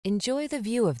Enjoy the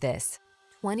view of this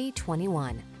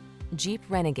 2021 Jeep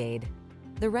Renegade.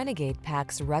 The Renegade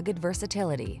packs rugged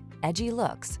versatility, edgy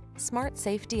looks, smart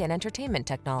safety and entertainment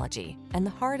technology, and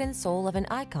the heart and soul of an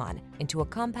icon into a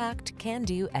compact,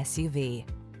 can-do SUV.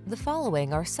 The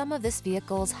following are some of this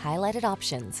vehicle's highlighted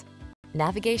options: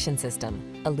 navigation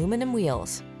system, aluminum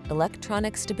wheels,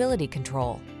 electronic stability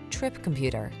control, trip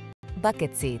computer,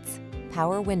 bucket seats,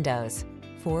 power windows,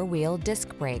 four-wheel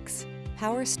disc brakes,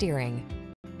 power steering.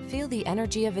 Feel the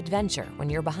energy of adventure when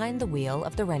you're behind the wheel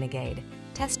of the Renegade.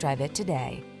 Test drive it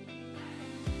today.